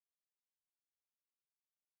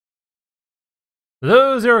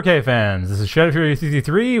Hello, 0K fans! This is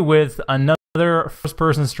Shadowfury333 with another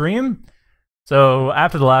first-person stream. So,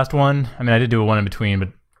 after the last one, I did do a one in between, but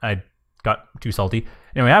I got too salty.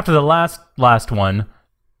 Anyway, after the last one,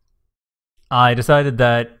 I decided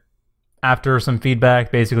that after some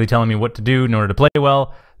feedback basically telling me what to do in order to play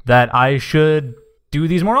well, that I should do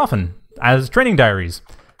these more often, as training diaries.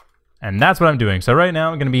 And that's what I'm doing. So right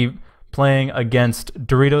now I'm going to be playing against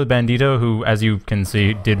DoritoBandito, who, as you can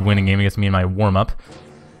see, did win a game against me in my warm-up.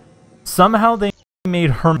 Somehow they made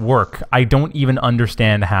her work. I don't even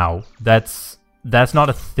understand how. That's not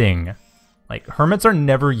a thing. Like, hermits are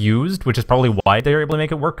never used, which is probably why they're able to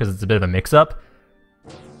make it work, because it's a bit of a mix-up.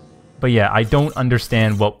 But yeah, I don't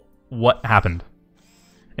understand what happened.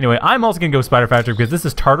 Anyway, I'm also going to go Spider Factory because this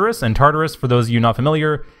is Tartarus, and Tartarus, for those of you not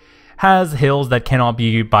familiar, has hills that cannot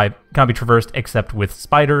be traversed except with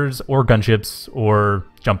spiders, or gunships, or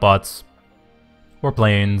jump bots, or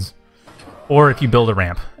planes, or if you build a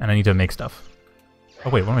ramp, and I need to make stuff. Oh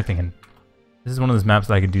wait, what am I thinking? This is one of those maps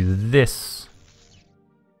that I can do this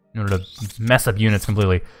in order to mess up units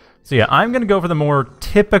completely. So yeah, I'm going to go for the more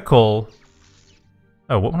typical...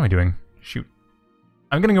 Oh, what am I doing? Shoot.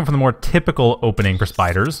 I'm going to go for the more typical opening for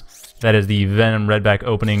spiders. That is the Venom Redback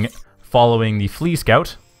opening following the Flea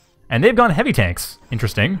Scout. And they've gone heavy tanks.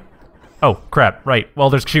 Interesting. Oh, crap. Right.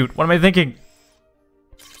 Welders, shoot. What am I thinking?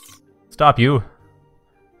 Stop you.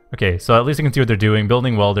 Okay, so at least I can see what they're doing.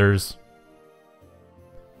 Building welders.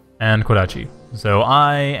 And Kodachi. So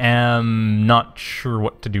I am not sure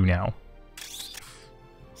what to do now.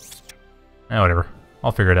 Whatever.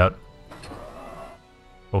 I'll figure it out.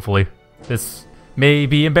 Hopefully. This may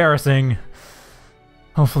be embarrassing.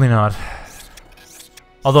 Hopefully not.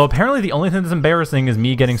 Although apparently the only thing that's embarrassing is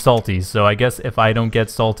me getting salty, so I guess if I don't get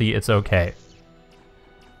salty, it's okay.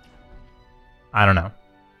 I don't know.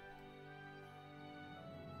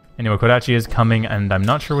 Anyway, Kodachi is coming, and I'm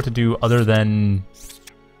not sure what to do other than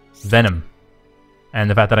Venom. And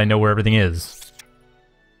the fact that I know where everything is.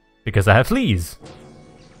 Because I have fleas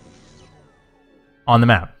on the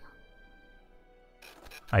map.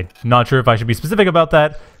 I'm not sure if I should be specific about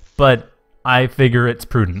that, but I figure it's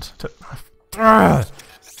prudent to...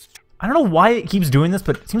 I don't know why it keeps doing this,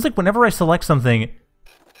 but it seems like whenever I select something...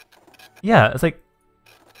 Yeah, it's like...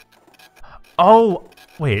 Oh,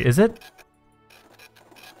 wait, is it?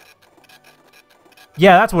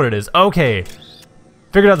 Yeah, that's what it is. Okay.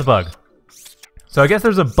 Figured out the bug. So I guess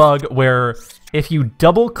there's a bug where if you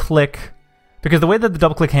double-click... Because the way that the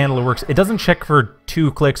double-click handler works, it doesn't check for 2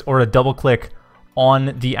 clicks or a double-click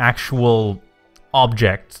on the actual...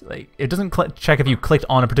 object. Like, it doesn't check if you clicked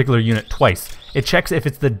on a particular unit twice. It checks if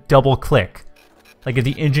it's the double click. Like if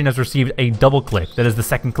the engine has received a double click, that is the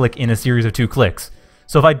second click in a series of 2 clicks.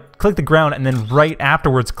 So if I click the ground and then right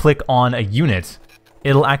afterwards click on a unit,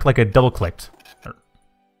 it'll act like a double clicked.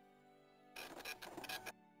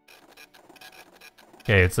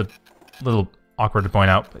 Okay, it's a little awkward to point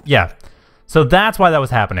out, but yeah. So that's why that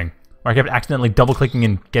was happening. Where I kept accidentally double clicking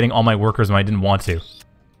and getting all my workers when I didn't want to.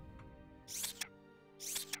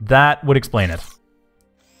 That would explain it.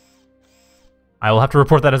 I will have to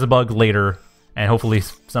report that as a bug later, and hopefully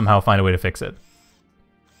somehow find a way to fix it.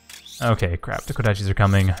 Okay, crap. The Kodachis are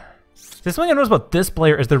coming. See, something I noticed about this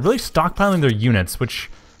player is they're really stockpiling their units, which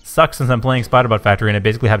sucks since I'm playing Spider-Bot Factory and I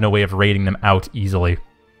basically have no way of raiding them out easily.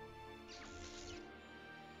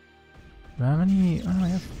 Do I have any... What do I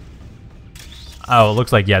have? Oh, it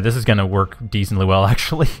looks like, yeah, this is going to work decently well,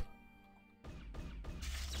 actually.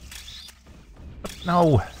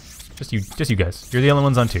 No, just you guys. You're the only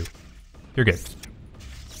ones on 2. You're good.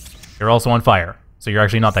 You're also on fire, so you're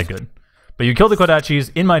actually not that good. But you killed the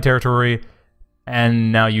Kodachis in my territory,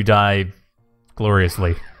 and now you die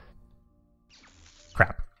gloriously.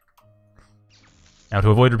 Crap. Now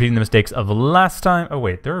to avoid repeating the mistakes of last time... Oh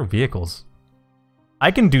wait, there are vehicles.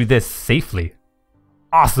 I can do this safely.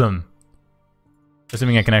 Awesome!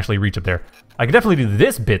 Assuming I can actually reach up there. I can definitely do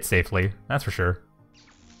this bit safely, that's for sure.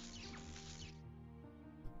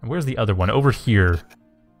 Where's the other one? Over here.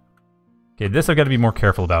 Okay, this I've got to be more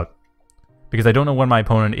careful about. Because I don't know when my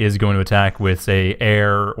opponent is going to attack with, say,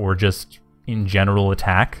 air or just in general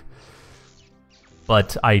attack.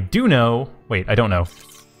 But I do know... Wait, I don't know.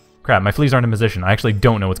 Crap, my fleas aren't in position. I actually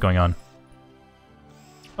don't know what's going on.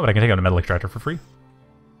 Oh, but I can take out a metal extractor for free.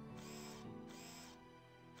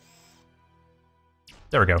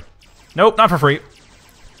 There we go. Nope, not for free.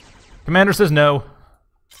 Commander says no.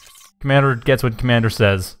 Commander gets what Commander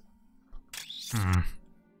says.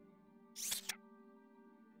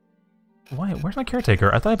 Why? Where's my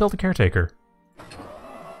caretaker? I thought I built a caretaker.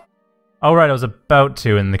 Oh right, I was about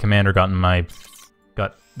to, and the Commander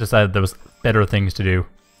decided there was better things to do.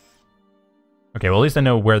 Okay, well at least I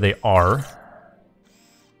know where they are.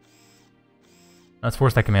 Let's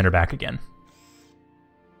force that commander back again.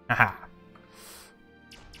 Aha!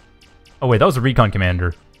 Oh wait, that was a recon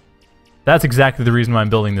commander. That's exactly the reason why I'm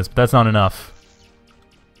building this, but that's not enough.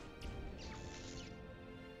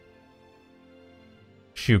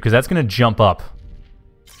 Shoot, because that's going to jump up.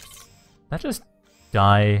 That just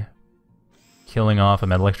die killing off a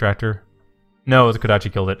metal extractor? No, the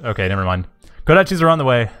Kodachi killed it. Okay, never mind. Kodachis are on the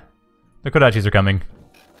way. The Kodachis are coming.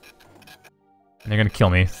 And they're going to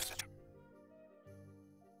kill me.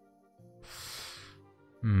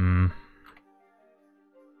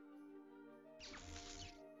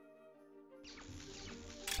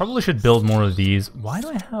 Probably should build more of these. Why do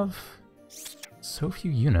I have so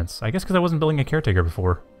few units? I guess because I wasn't building a caretaker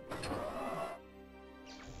before.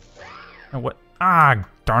 Oh, what? Ah,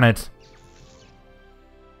 darn it.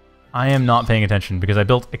 I am not paying attention because I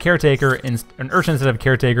built a caretaker, an urchin instead of a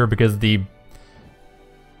caretaker because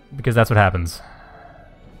that's what happens.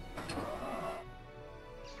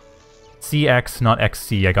 CX, not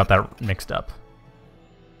XC. I got that mixed up.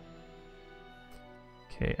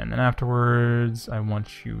 Okay, and then afterwards, I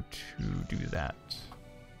want you to do that.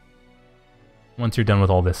 Once you're done with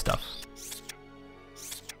all this stuff.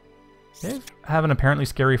 They have an apparently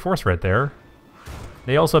scary force right there.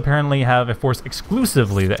 They also apparently have a force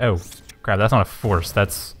exclusively that... Oh, crap, that's not a force.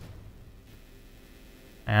 That's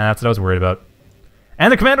what I was worried about.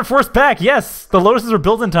 And the commander force back! Yes! The Lotuses are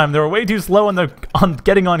built in time. They were way too slow on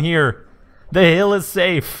getting on here. The hill is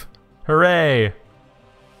safe. Hooray!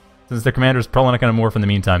 Since their commander's probably not going to morph in the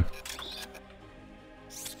meantime.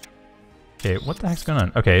 Okay, what the heck's going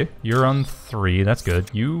on? Okay, you're on 3. That's good.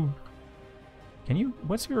 Can you...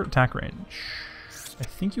 What's your attack range? I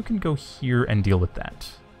think you can go here and deal with that.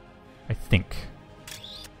 I think.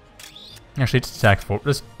 Actually, just attack for...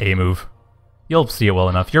 Just A move. You'll see it well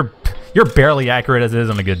enough. You're barely accurate as it is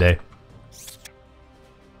on a good day.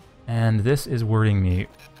 And this is worrying me.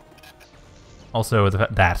 Also,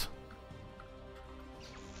 that.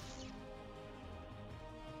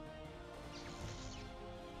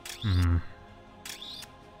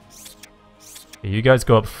 Okay, you guys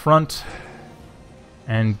go up front.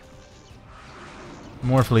 And...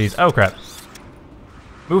 More fleas. Oh, crap.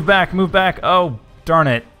 Move back, move back. Oh, darn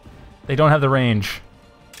it. They don't have the range.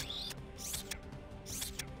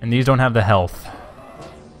 And these don't have the health.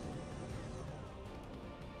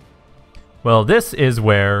 Well, this is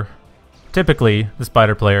where, typically, the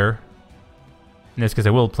spider player... In this case, I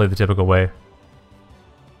will play the typical way.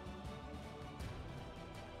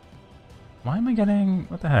 Why am I getting...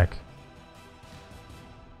 What the heck?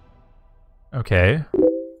 Okay.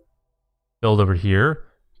 Build over here.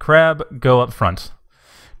 Crab, go up front.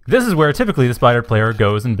 This is where typically the spider player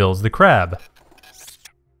goes and builds the crab.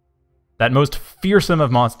 That most fearsome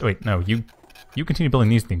of monsters. Wait, no, you continue building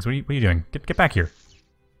these things. What are you doing? Get back here.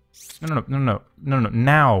 No,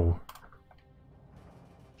 now.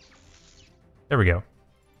 There we go.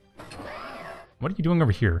 What are you doing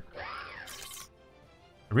over here?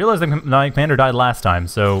 I realized that my commander died last time,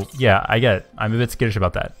 so yeah, I get it. I'm a bit skittish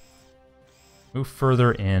about that. Move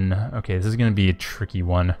further in. Okay, this is going to be a tricky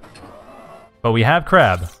one. But we have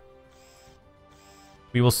crab.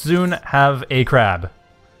 We will soon have a crab.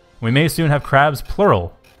 We may soon have crabs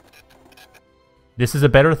plural. This is a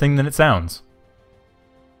better thing than it sounds.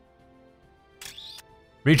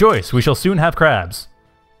 Rejoice, we shall soon have crabs.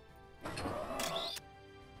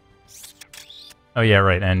 Oh yeah,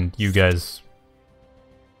 right, and you guys...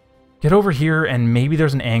 Get over here, and maybe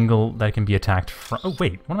there's an angle that can be attacked from... Oh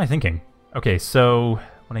wait, what am I thinking? Okay, so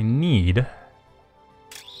what I need,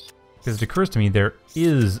 because it occurs to me there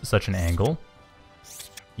is such an angle.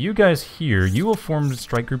 You guys here, you will form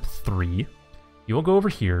strike group 3. You will go over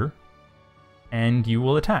here, and you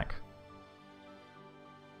will attack.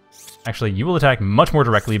 Actually, you will attack much more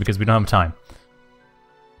directly because we don't have time.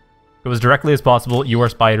 Go as directly as possible. You are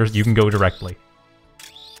spiders. You can go directly.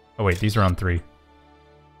 Oh wait, these are on 3.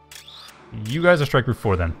 You guys are strike group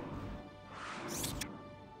 4 then.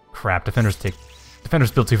 Crap,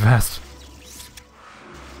 defenders build too fast.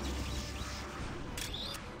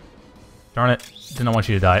 Darn it. Did not want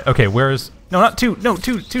you to die. Okay, where's... No, not 2. No,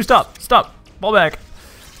 2. 2, stop. Stop. Ball back.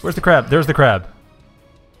 Where's the crab? There's the crab.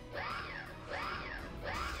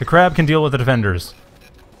 The crab can deal with the defenders.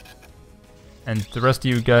 And the rest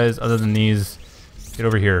of you guys, other than these, get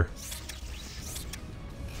over here.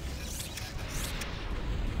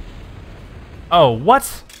 Oh, what?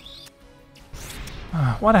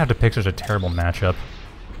 Why'd I have to pick such a terrible matchup?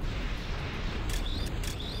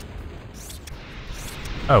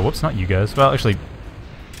 Oh, whoops, not you guys. Well, actually...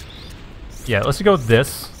 Yeah, let's go with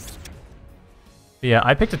this. Yeah,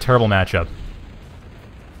 I picked a terrible matchup.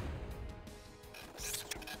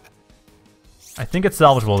 I think it's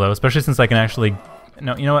salvageable though, especially since I can actually...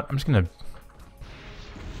 No, you know what? I'm just gonna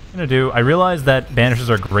do... I realize that banishers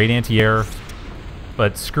are great anti-air,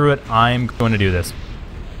 but screw it, I'm going to do this.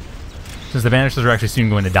 Since the banishers are actually soon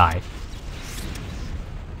going to die.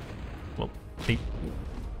 Well, they...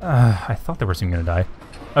 I thought they were soon going to die.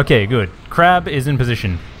 Okay, good. Crab is in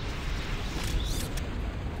position.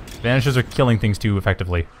 Banishers are killing things too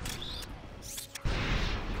effectively.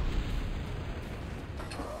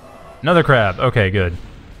 Another crab. Okay, good.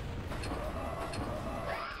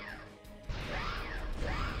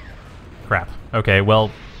 Crap. Okay, well...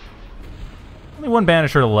 Only one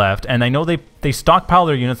banisher left, and I know they stockpile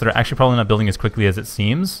their units that are actually probably not building as quickly as it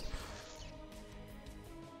seems.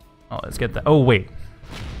 Oh, let's get that. Oh, wait.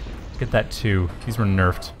 Let's get that too. These were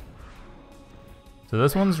nerfed. So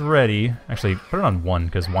this one's ready. Actually, put it on 1,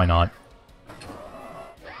 because why not?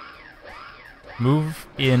 Move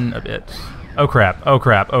in a bit. Oh crap, oh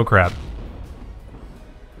crap, oh crap.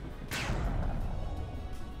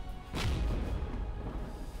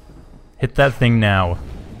 Hit that thing now.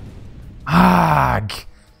 Ah!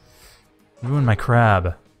 Ruined my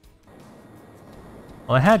crab.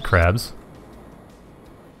 Well, I had crabs.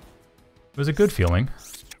 It was a good feeling.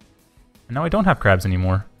 And now I don't have crabs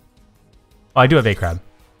anymore. Oh, I do have a crab.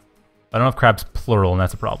 I don't have crabs plural, and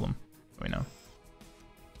that's a problem. We know.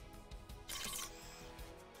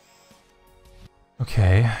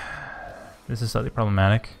 Okay. This is slightly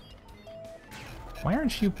problematic. Why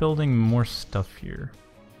aren't you building more stuff here?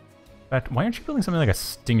 In fact, why aren't you building something like a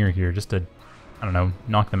stinger here just to, I don't know,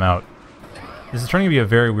 knock them out? This is turning to be a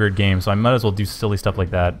very weird game, so I might as well do silly stuff like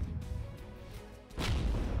that.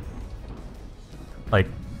 Like,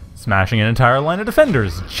 smashing an entire line of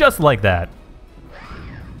defenders, just like that.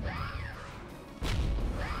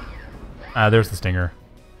 Ah, there's the stinger.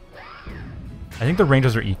 I think the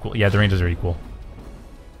ranges are equal. Yeah, the ranges are equal.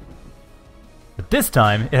 But this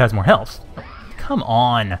time, it has more health. Come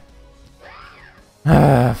on.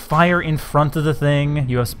 Fire in front of the thing.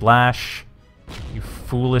 You have splash. You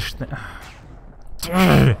foolish thing.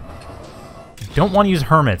 Don't want to use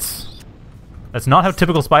hermits. That's not how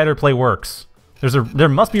typical spider play works. There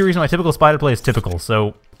must be a reason why typical spider play is typical,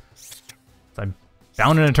 so I'm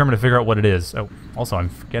bound and determined to figure out what it is. Oh, also I'm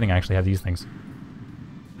forgetting I actually have these things.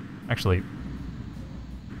 Actually,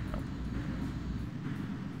 no.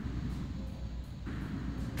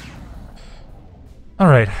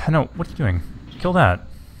 Alright, no, what are you doing? Kill that.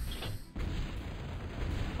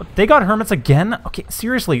 What, they got hermits again? Okay,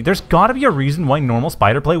 seriously, there's gotta be a reason why normal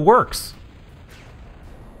spider play works.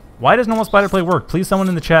 Why does normal spider play work? Please, someone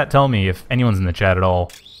in the chat tell me, if anyone's in the chat at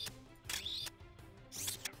all.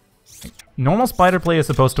 Normal spider play is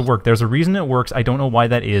supposed to work. There's a reason it works. I don't know why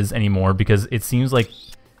that is anymore, because it seems like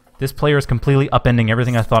this player is completely upending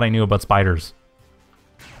everything I thought I knew about spiders.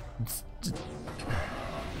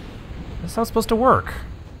 That's how it's supposed to work.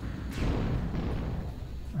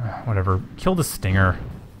 Whatever. Kill the stinger.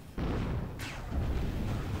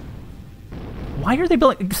 Why are they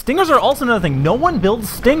building... Stingers are also another thing. No one builds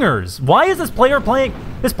stingers. Why is this player playing...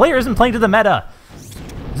 This player isn't playing to the meta.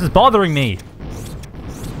 This is bothering me.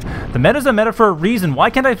 The meta's a meta for a reason. Why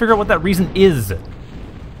can't I figure out what that reason is?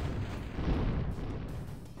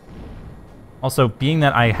 Also, being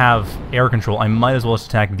that I have air control, I might as well just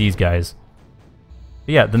attack these guys.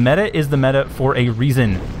 But yeah, the meta is the meta for a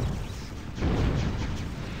reason.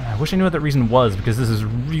 I wish I knew what that reason was, because this is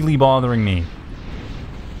really bothering me.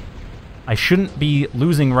 I shouldn't be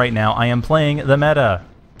losing right now. I am playing the meta.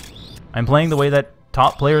 I'm playing the way that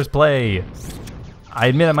top players play. I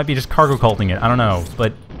admit I might be just cargo culting it. I don't know,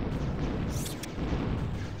 but...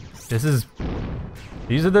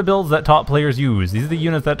 These are the builds that top players use. These are the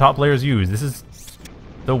units that top players use. This is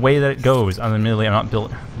the way that it goes. Admittedly, I'm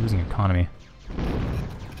not losing economy. How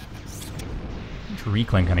much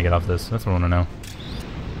reclaim can I get off this? That's what I want to know.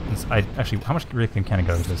 Actually, how much reclaim can I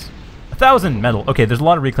get off this? 1,000 metal. Okay, there's a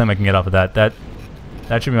lot of reclaim I can get off of that. That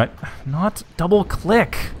should be my... Not double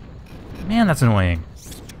click. Man, that's annoying.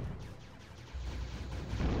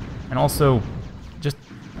 And also, just,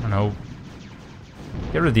 I don't know,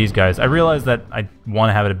 get rid of these guys. I realize that I want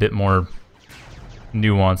to have it a bit more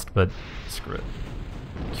nuanced, but screw it.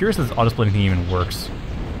 Curious if this auto-splitting thing even works.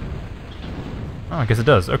 Oh, I guess it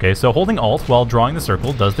does. Okay, so holding Alt while drawing the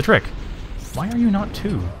circle does the trick. Why are you not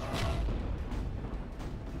 2?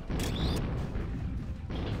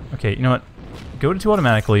 Okay, you know what? Go to 2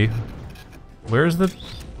 automatically. Where's the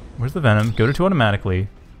venom? Go to 2 automatically.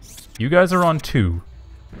 You guys are on 2.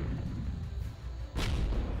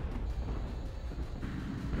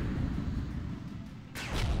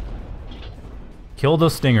 Kill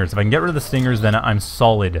those stingers. If I can get rid of the stingers, then I'm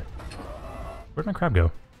solid. Where'd my crab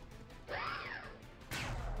go?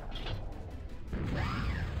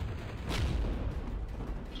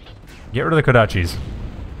 Get rid of the Kodachis.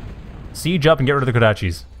 Siege up and get rid of the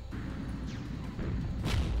Kodachis.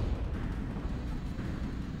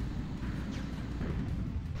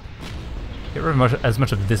 Get rid of as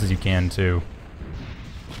much of this as you can, too.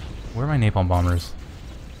 Where are my napalm bombers?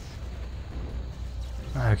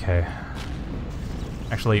 Okay.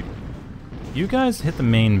 Actually, you guys hit the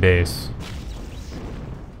main base.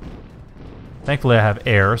 Thankfully I have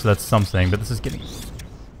air, so that's something, but this is getting...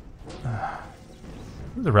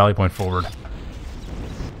 There's a rally point forward.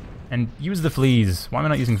 And use the fleas. Why am I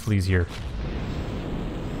not using fleas here?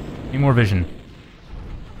 Need more vision.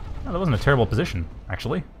 Oh, that wasn't a terrible position,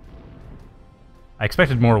 actually. I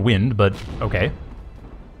expected more wind, but okay.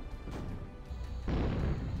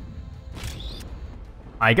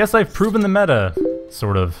 I guess I've proven the meta,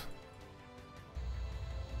 sort of.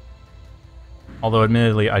 Although,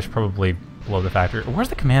 admittedly, I should probably blow the factory. Where's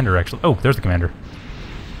the commander, actually? Oh, there's the commander.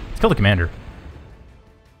 Let's kill the commander.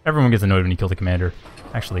 Everyone gets annoyed when you kill the commander.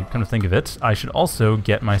 Actually, come to think of it, I should also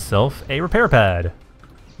get myself a repair pad.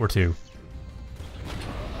 Or two.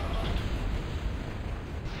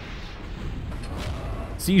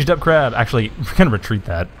 Sieged up crab. Actually, we're gonna retreat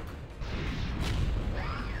that.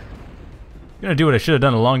 I'm gonna do what I should have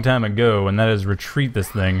done a long time ago, and that is retreat this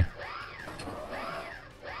thing.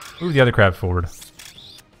 Move the other crab forward.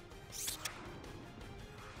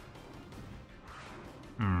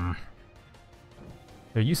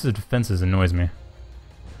 Their use of defenses annoys me.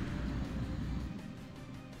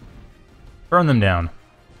 Burn them down.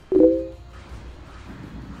 The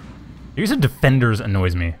use of defenders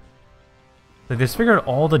annoys me. Like, they just figured out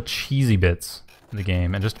all the cheesy bits in the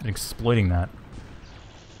game and just been exploiting that.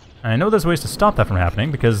 And I know there's ways to stop that from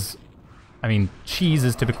happening because, I mean, cheese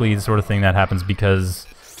is typically the sort of thing that happens because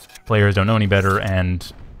players don't know any better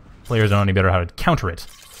and players don't know any better how to counter it.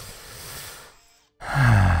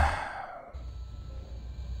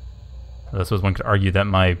 I suppose one could argue that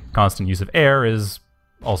my constant use of air is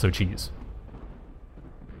also cheese.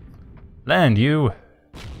 Land, you!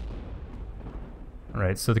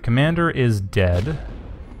 Alright, so the commander is dead.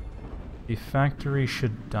 The factory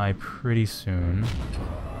should die pretty soon.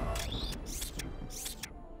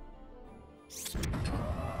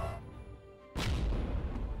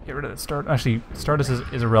 Get rid of that start. Actually, Stardust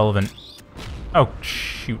is irrelevant. Oh,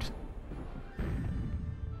 shoot.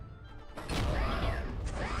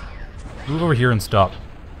 Move over here and stop.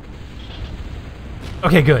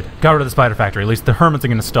 Okay, good. Got rid of the spider factory. At least the hermits are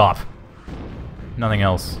gonna stop. Nothing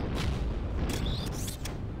else.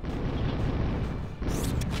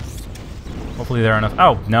 Hopefully there are enough.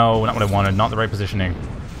 Oh, no, not what I wanted. Not the right positioning.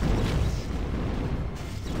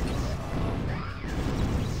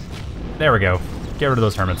 There we go. Get rid of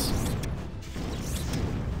those hermits.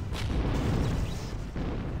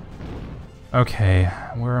 Okay,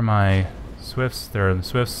 where are my swifts? There are the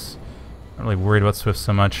swifts. I'm not really worried about swifts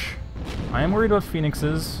so much. I am worried about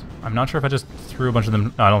phoenixes. I'm not sure if I just threw a bunch of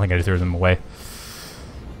them. No, I don't think I just threw them away.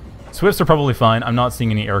 Swifts are probably fine. I'm not seeing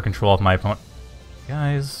any air control off my opponent.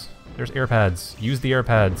 Guys, there's air pads. Use the air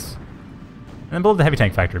pads. And then build the heavy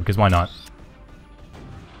tank factory, because why not?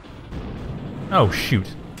 Oh, shoot.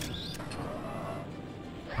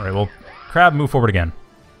 Alright, well, crab, move forward again.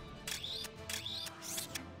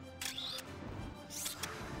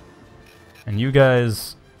 And you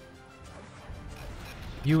guys...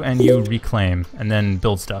 You and you reclaim, and then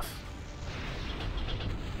build stuff.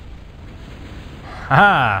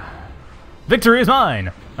 Aha! Victory is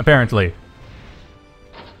mine! Apparently.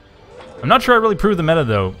 I'm not sure I really proved the meta,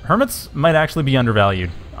 though. Hermits might actually be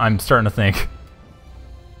undervalued. I'm starting to think.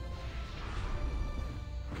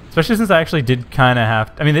 Especially since I actually did kind of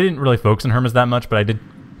have... I mean, they didn't really focus on hermits that much, but I did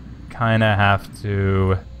kind of have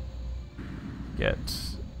to get...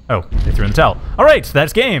 Oh, they threw in the towel. Alright,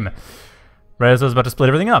 that's game! Right as I was about to split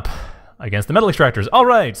everything up against the metal extractors.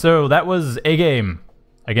 Alright, so that was a game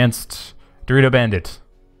against DoritoBandito.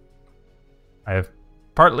 I have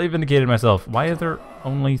partly vindicated myself. Why are there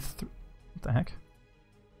only what the heck?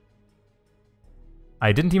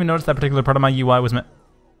 I didn't even notice that particular part of my UI was meant...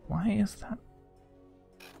 Why is that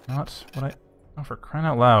not what I... Oh, for crying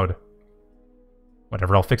out loud.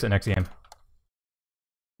 Whatever, I'll fix it next game.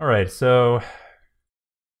 Alright, so...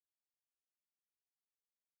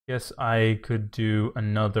 Guess I could do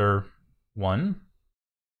another one.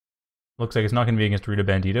 Looks like it's not going to be against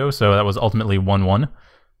DoritoBandito, so that was ultimately 1-1.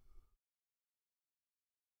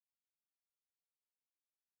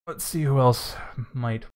 Let's see who else might